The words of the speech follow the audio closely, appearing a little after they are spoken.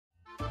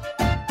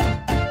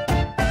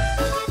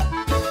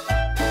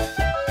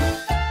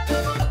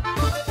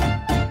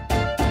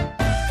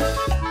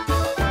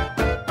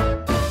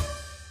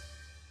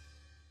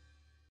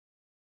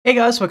Hey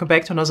guys, welcome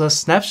back to another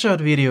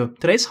snapshot video.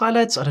 Today's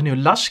highlights are the new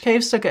Lush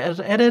caves that got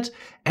added,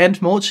 and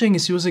Mojang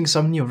is using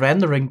some new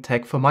rendering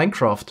tech for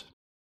Minecraft.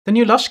 The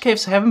new Lush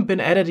caves haven't been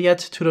added yet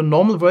to the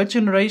normal world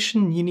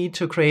generation. You need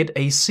to create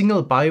a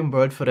single biome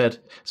world for that.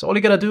 So all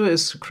you gotta do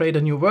is create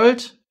a new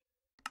world,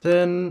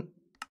 then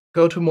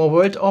go to more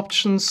world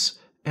options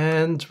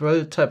and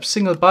world type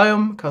single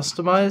biome,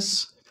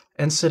 customize,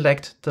 and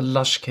select the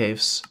Lush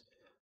caves.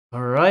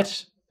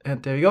 Alright,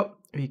 and there we go,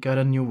 we got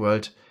a new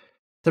world.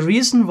 The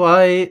reason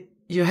why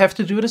you have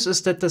to do this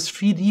is that the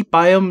 3D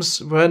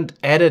biomes weren't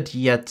added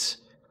yet.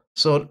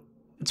 So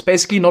it's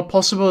basically not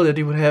possible that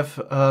you would have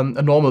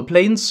a normal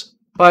plains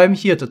biome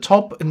here at the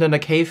top and then a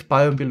cave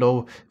biome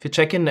below. If you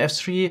check in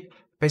F3,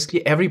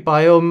 basically every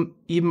biome,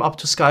 even up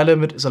to sky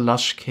limit, is a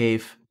Lush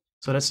cave.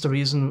 So that's the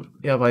reason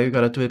why you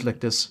gotta do it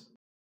like this.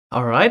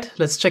 Alright,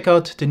 let's check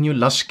out the new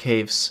Lush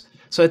caves.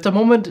 So at the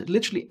moment,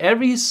 literally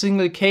every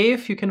single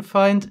cave you can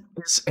find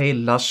is a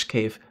Lush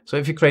cave. So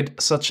if you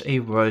create such a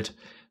world.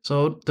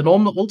 So the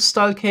normal old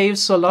style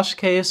caves are Lush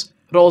caves,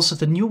 but also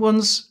the new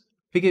ones,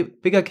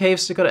 bigger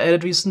caves that got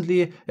added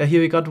recently.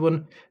 Here we got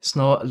one. It's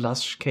now a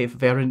Lush cave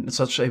variant in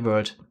such a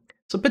world.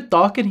 It's a bit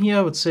dark in here.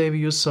 I would say we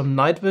use some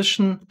night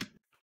vision.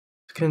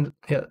 You can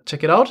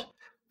check it out.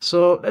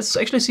 So let's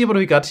actually see what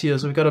we got here.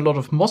 So we got a lot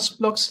of moss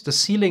blocks, the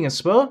ceiling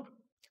as well.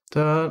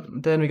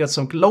 Then we got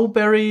some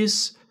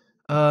glowberries.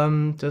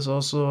 There's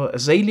also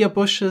azalea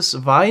bushes,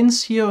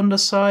 vines here on the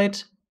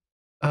side,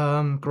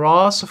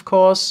 grass, of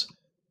course,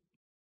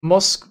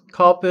 moss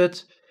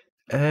carpet,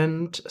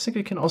 and I think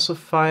we can also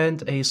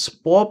find a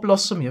spore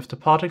blossom. You have the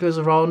particles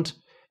around,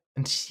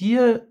 and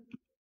here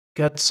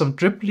got some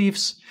drip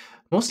leaves,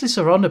 mostly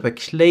surrounded by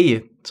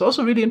clay. It's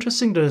also really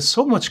interesting there's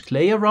so much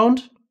clay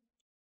around.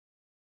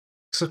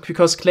 So,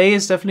 because clay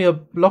is definitely a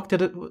block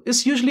that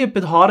is usually a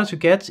bit harder to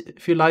get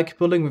if you like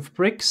building with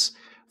bricks.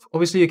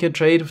 Obviously, you can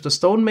trade with the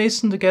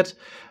stonemason to get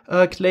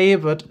clay,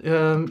 but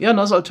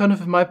another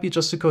alternative might be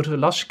just to go to the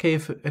Lush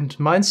cave and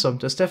mine some.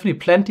 There's definitely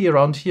plenty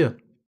around here.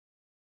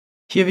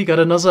 Here we got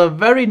another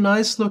very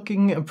nice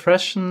looking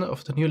impression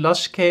of the new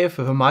Lush cave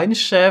with a mine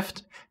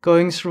shaft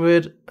going through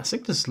it. I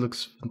think this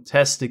looks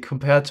fantastic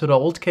compared to the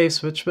old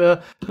caves, which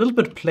were a little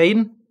bit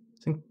plain.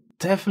 I think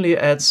definitely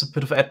adds a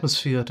bit of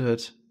atmosphere to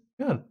it.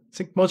 Yeah, I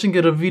think Mojang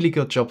did a really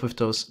good job with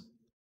those.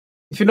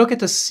 If you look at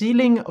the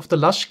ceiling of the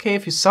Lush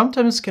cave, you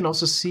sometimes can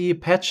also see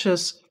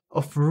patches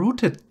of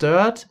rooted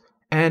dirt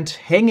and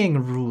hanging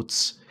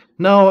roots.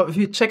 Now, if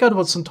you check out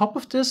what's on top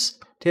of this,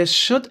 there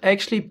should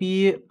actually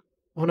be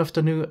one of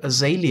the new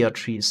azalea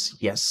trees,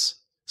 yes.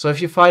 So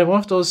if you find one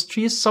of those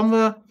trees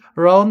somewhere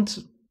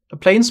around a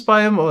plains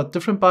biome or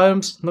different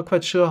biomes, not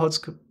quite sure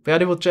where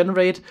they would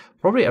generate,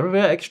 probably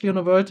everywhere actually in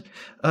the world,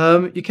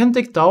 you can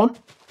dig down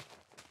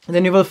and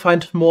then you will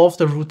find more of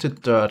the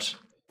rooted dirt.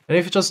 And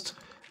if you just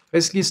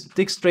basically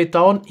dig straight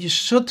down, you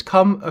should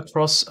come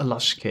across a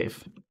Lush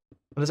cave.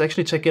 Let's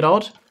actually check it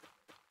out.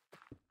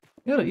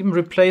 Yeah, even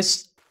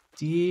replace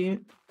the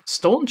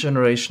stone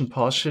generation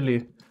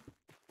partially.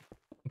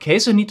 In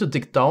case you need to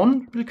dig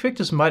down real quick,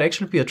 this might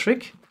actually be a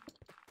trick.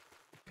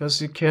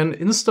 Because you can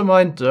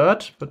insta-mine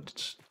dirt,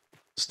 but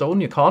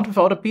stone you can't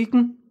without a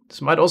beacon.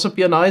 This might also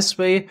be a nice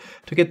way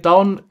to get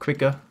down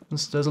quicker,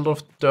 since there's a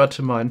lot of dirt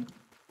to mine.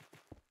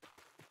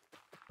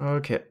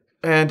 Okay,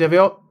 and there we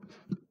are.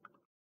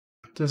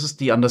 This is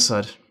the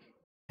underside.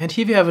 And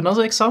here we have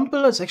another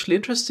example. It's actually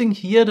interesting.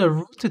 Here the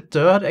rooted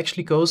dirt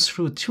actually goes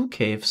through two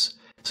caves.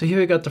 So here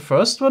we got the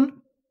first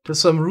one. There's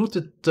some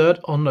rooted dirt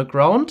on the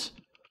ground.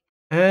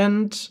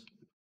 And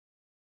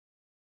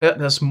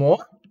there's more.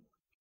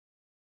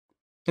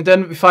 And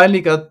then we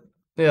finally got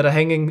the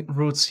hanging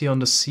roots here on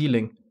the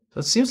ceiling. So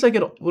it seems like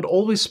it would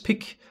always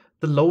pick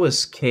the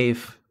lowest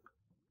cave.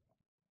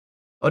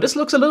 Oh, this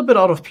looks a little bit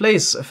out of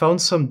place. I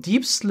found some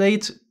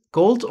Deepslate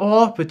gold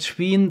ore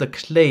between the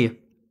clay.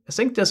 I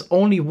think there's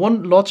only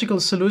one logical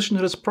solution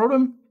to this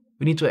problem.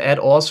 We need to add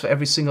ores for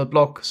every single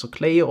block, so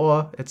clay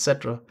ore,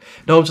 etc.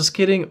 No, I'm just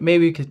kidding.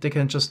 Maybe they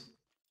can just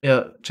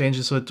change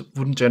it so it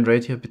wouldn't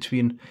generate here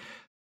between.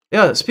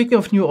 Yeah, speaking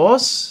of new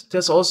ores,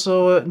 there's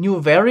also new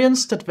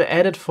variants that were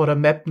added for the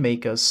map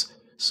makers.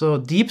 So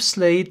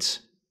Deepslate,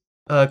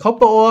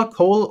 copper ore,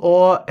 coal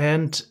ore,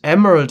 and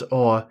emerald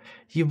ore.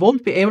 You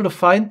won't be able to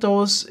find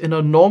those in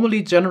a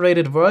normally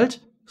generated world.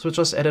 So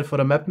just added for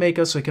the map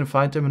maker, so you can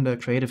find them in the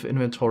creative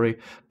inventory.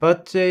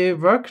 But they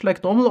work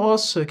like normal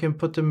ores, so you can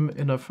put them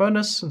in a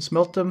furnace and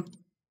smelt them.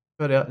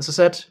 But yeah, as I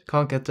said,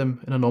 can't get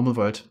them in a normal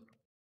world.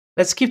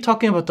 Let's keep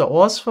talking about the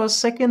ores for a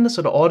second.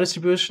 So the ore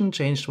distribution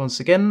changed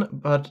once again,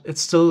 but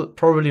it's still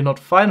probably not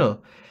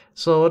final.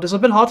 So it is a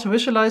bit hard to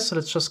visualize, so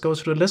let's just go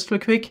through the list real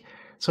quick.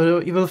 So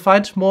you will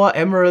find more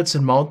emeralds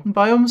in mountain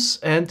biomes,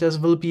 and there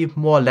will be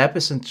more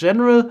lapis in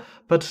general,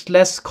 but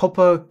less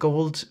copper,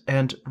 gold,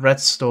 and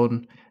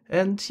redstone.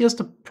 And here's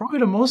probably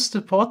the most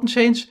important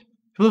change.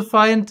 You will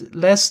find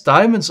less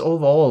diamonds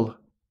overall.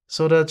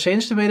 So the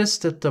change they made is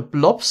that the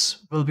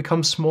blobs will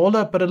become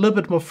smaller, but a little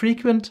bit more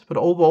frequent. But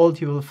overall,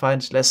 you will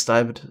find less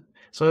diamond.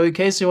 So in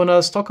case you want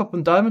to stock up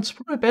on diamonds,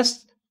 probably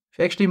best if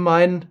you actually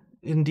mine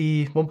in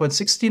the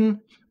 1.16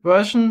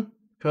 version,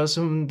 because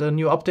in the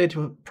new update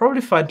you'll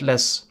probably find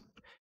less.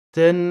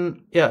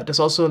 Then, yeah, there's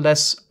also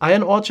less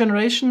iron ore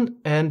generation,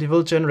 and it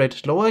will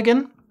generate lower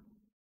again.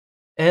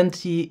 And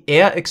the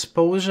air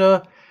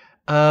exposure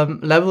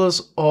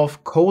levels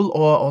of coal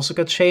ore also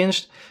got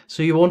changed,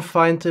 so you won't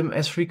find them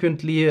as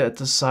frequently at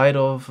the side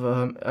of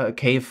a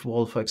cave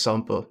wall, for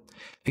example.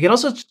 You can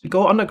also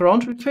go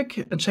underground real quick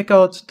and check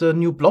out the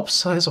new blob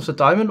size of the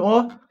diamond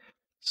ore.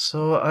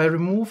 So I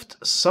removed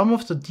some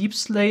of the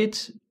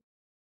Deepslate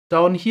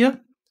down here.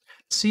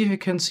 See if you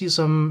can see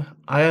some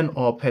iron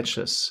ore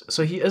patches.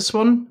 So here is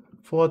one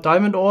for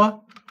diamond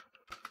ore,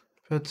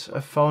 but I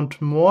found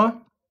more.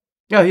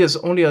 Yeah, here's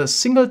only a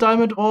single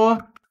diamond ore.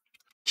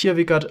 Here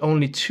we got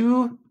only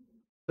 2.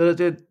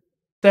 They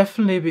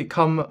definitely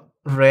become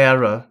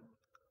rarer.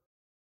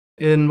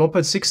 In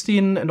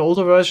 1.16 and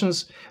older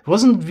versions, it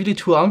wasn't really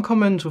too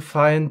uncommon to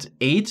find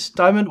 8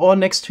 diamond ore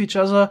next to each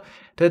other.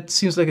 That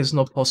seems like it's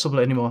not possible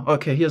anymore.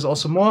 Okay, here's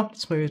also more.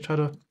 Let's maybe try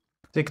to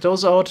take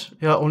those out.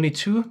 Yeah, only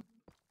 2.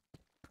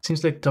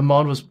 Seems like the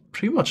amount was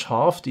pretty much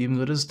halved even.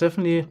 That is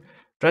definitely a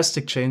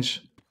drastic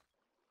change.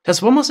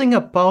 There's one more thing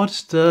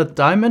about the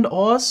diamond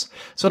ores.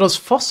 So those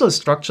fossil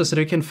structures that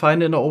you can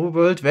find in the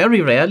overworld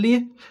very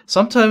rarely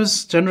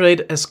sometimes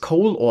generate as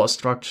coal ore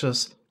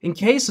structures. In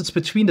case it's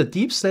between the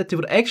Deepslate, they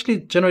would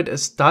actually generate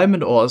as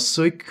diamond ores.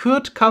 So you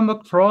could come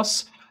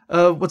across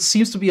what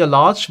seems to be a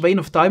large vein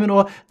of diamond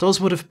ore. Those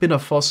would have been a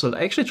fossil.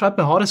 I actually tried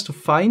my hardest to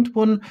find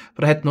one,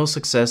 but I had no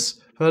success.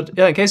 But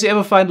yeah, in case you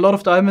ever find a lot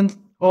of diamond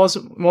ores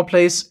in one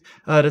place,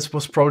 this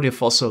was probably a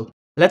fossil.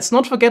 Let's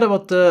not forget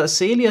about the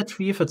Azalea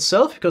tree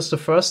itself, because the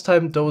first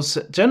time those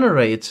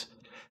generate.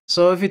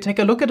 So if you take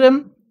a look at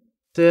them,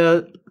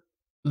 the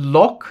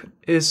log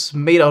is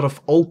made out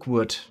of oak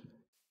wood.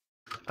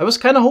 I was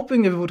kind of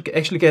hoping that we would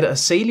actually get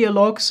Azalea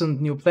logs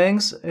and new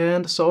planks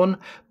and so on,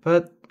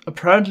 but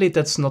apparently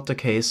that's not the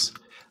case.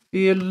 If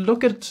you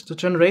look at the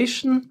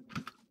generation,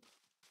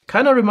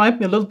 kind of remind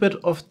me a little bit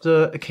of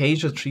the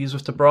acacia trees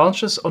with the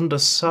branches on the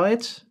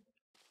side,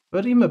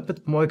 but even a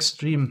bit more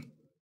extreme.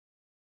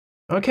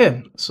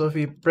 Okay, so if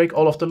we break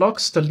all of the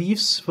logs, the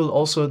leaves will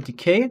also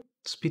decay.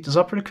 Speed this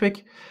up real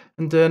quick.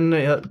 And then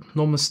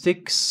normal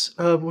sticks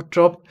would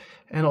drop,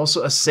 and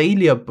also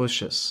azalea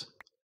bushes.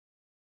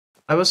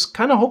 I was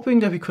kind of hoping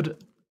that we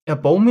could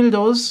bone mill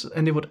those,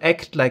 and they would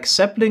act like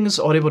saplings,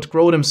 or they would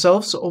grow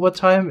themselves over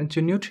time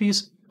into new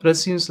trees, but it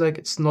seems like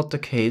it's not the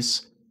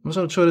case. I'm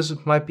also not sure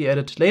this might be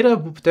added later,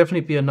 would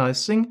definitely be a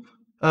nice thing,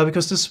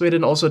 because this way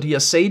then also the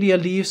azalea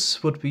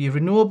leaves would be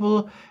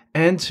renewable,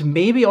 and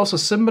maybe also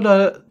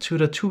similar to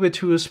the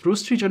 2x2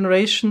 spruce tree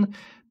generation,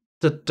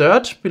 the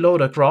dirt below,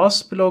 the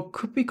grass below,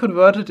 could be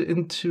converted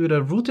into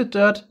the rooted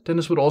dirt, then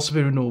this would also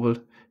be renewable.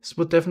 This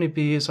would definitely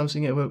be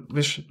something I would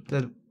wish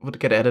that would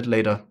get added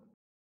later.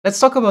 Let's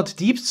talk about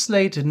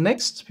Deepslate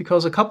next,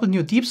 because a couple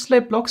new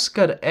Deepslate blocks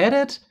got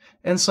added,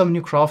 and some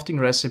new crafting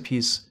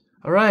recipes.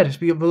 Alright,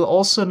 we will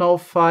also now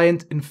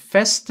find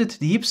infested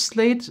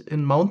Deepslate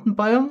in mountain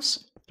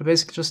biomes. That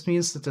basically just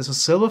means that there's a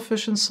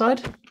silverfish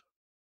inside.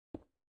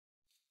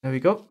 There we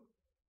go.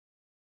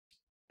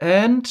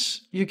 And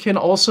you can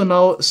also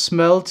now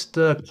smelt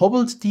the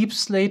cobbled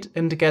Deepslate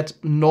and get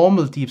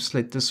normal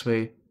Deepslate this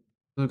way.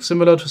 So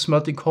similar to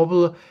smelting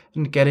cobble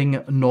and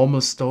getting normal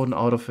stone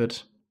out of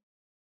it.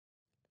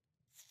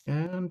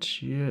 And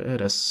here it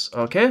is.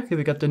 Okay, here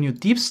we got the new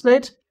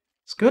Deepslate.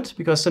 It's good,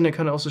 because then you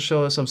can also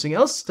show something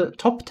else. The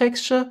top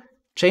texture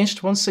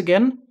changed once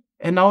again.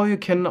 And now you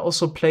can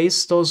also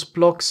place those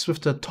blocks with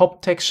the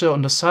top texture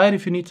on the side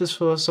if you need this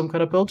for some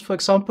kind of build, for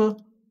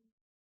example.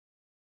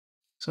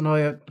 So now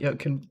you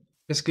can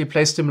basically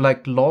place them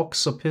like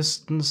logs or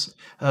pistons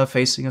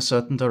facing a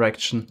certain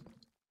direction.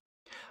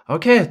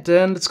 Okay,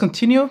 then let's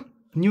continue.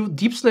 New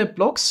Deepslate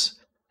blocks.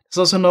 There's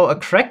also now a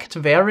cracked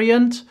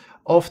variant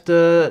of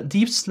the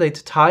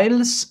Deepslate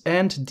tiles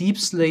and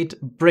Deepslate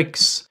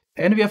bricks.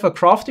 And we have a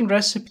crafting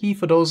recipe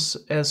for those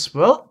as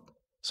well.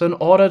 So in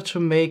order to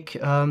make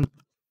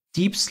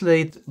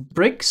Deepslate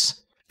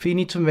bricks, we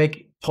need to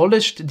make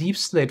polished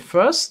Deepslate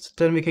first.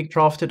 Then we can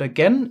craft it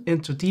again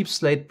into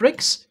Deepslate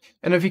bricks.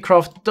 And if we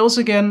craft those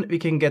again, we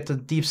can get the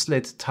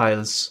Deepslate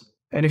tiles.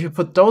 And if you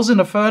put those in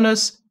a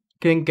furnace,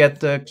 you can get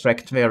the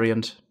cracked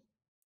variant.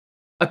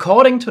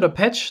 According to the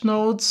patch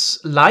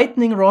notes,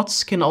 lightning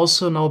rods can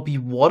also now be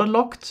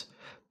waterlogged,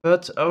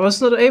 but I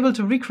was not able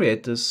to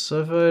recreate this.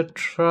 So if I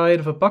try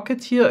with a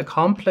bucket here, I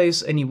can't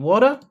place any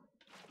water.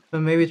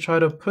 And maybe try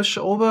to push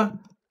over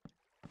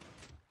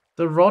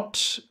the rod,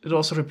 it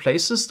also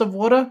replaces the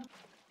water.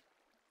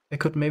 I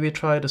could maybe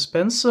try a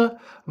dispenser,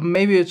 or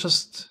maybe it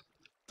just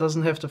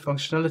doesn't have the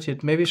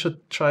functionality. Maybe I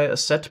should try a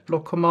set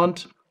block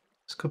command.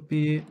 This could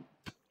be...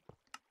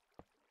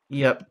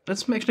 Yeah,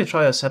 let's actually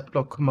try a set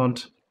block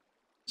command.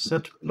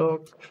 Set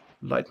block,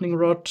 lightning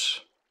rod.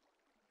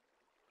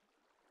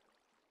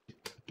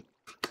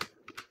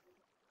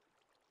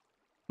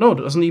 No, it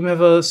doesn't even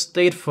have a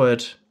state for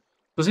it.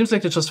 So it seems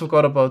like they just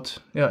forgot about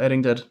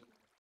adding that.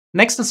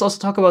 Next, let's also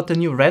talk about the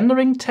new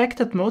rendering tech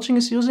that Merging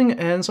is using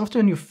and some of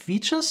the new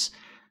features.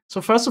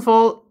 So first of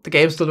all, the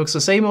game still looks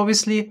the same,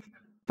 obviously.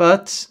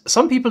 but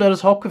some people that I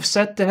talk with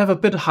said they have a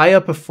bit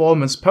higher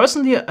performance.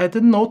 Personally, I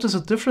didn't notice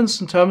a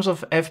difference in terms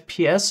of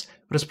FPS,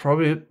 but it's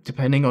probably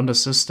depending on the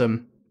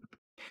system.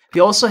 We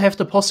also have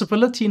the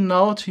possibility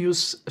now to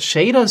use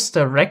shaders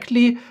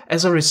directly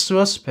as a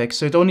resource pack,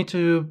 so you don't need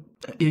to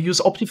use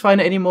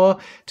Optifine anymore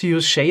to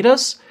use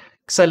shaders.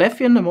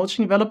 Xylefian, the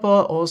motion developer,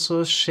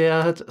 also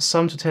shared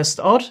some to test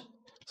out.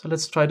 So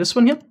let's try this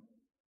one here.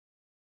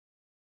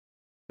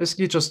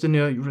 Basically just in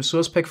your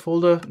resource pack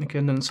folder, you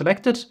can then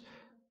select it.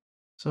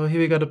 So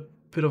here we got a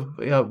bit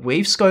of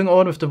waves going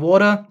on with the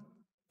water.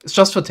 It's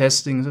just for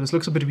testing, so this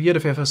looks a bit weird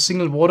if you have a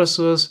single water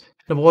source,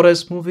 the water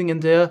is moving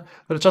in there,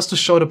 but just to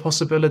show the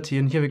possibility.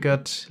 And here we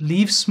got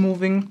leaves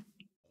moving,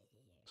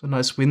 so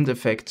nice wind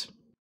effect.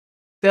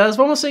 There's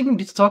one more thing we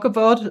need to talk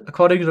about.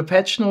 According to the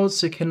patch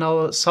notes, you can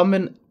now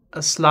summon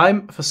a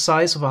slime of a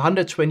size of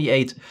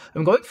 128.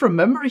 I'm going from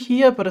memory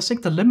here, but I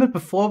think the limit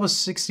before was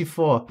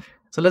 64.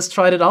 So let's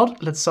try it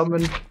out. Let's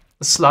summon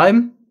a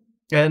slime.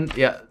 And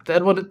yeah,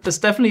 that one is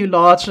definitely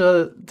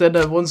larger than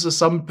the ones I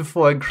summoned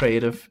before in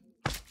creative.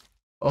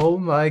 Oh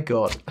my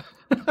god.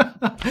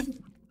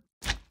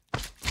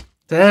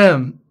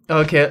 Damn.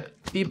 Okay,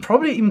 we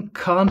probably even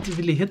can't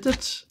really hit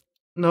it.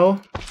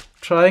 No,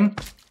 trying.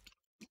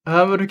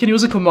 But we can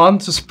use a command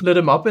to split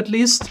them up at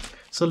least.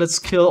 So let's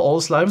kill all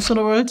slimes in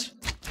the world.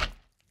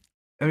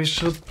 And we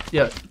should,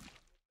 yeah.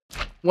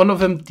 One of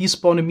them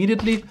despawn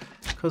immediately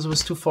because it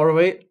was too far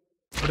away.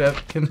 But I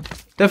can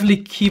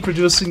definitely keep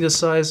reducing the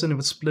size and it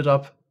would split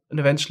up. And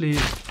eventually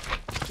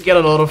get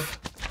a lot of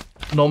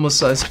normal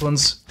sized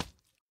ones.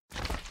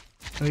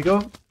 There we go.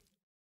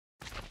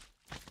 I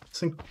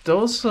think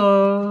those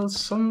are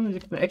some you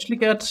can actually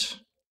get.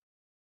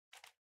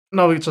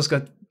 Now we just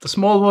got the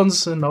small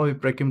ones and now we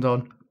break them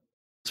down.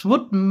 This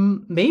would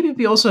maybe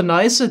be also a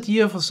nice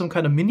idea for some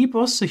kind of mini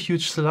boss, a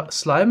huge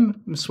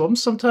slime in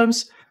swamps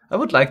sometimes. I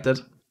would like that.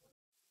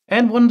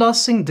 And one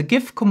last thing, the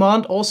give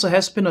command also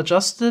has been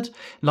adjusted.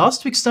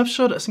 Last week's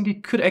snapshot, I think you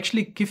could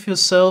actually give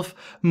yourself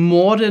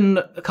more than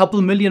a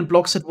couple million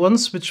blocks at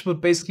once, which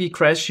would basically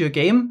crash your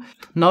game.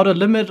 Now the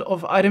limit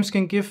of items you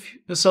can give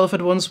yourself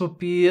at once would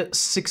be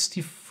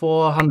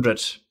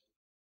 6,400.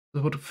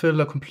 That would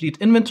fill a complete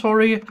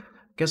inventory.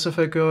 Guess if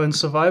I go in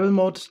survival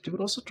mode, it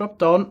would also drop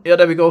down. Yeah,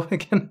 there we go. I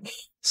can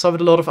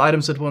summon a lot of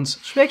items at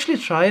once. Should we actually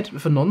try it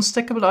with a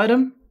non-stackable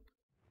item?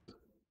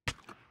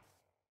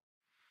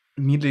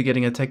 Immediately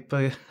getting attacked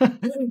by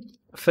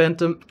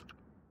Phantom.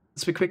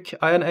 Let's be quick.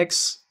 Iron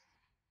Axe.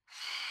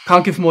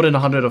 Can't give more than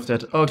 100 of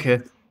that.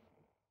 Okay.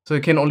 So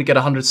you can only get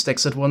 100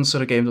 stacks at once so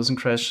the game doesn't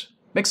crash.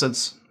 Makes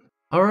sense.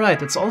 Alright,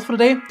 that's all for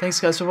today.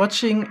 Thanks guys for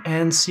watching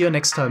and see you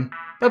next time.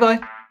 Bye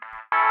bye.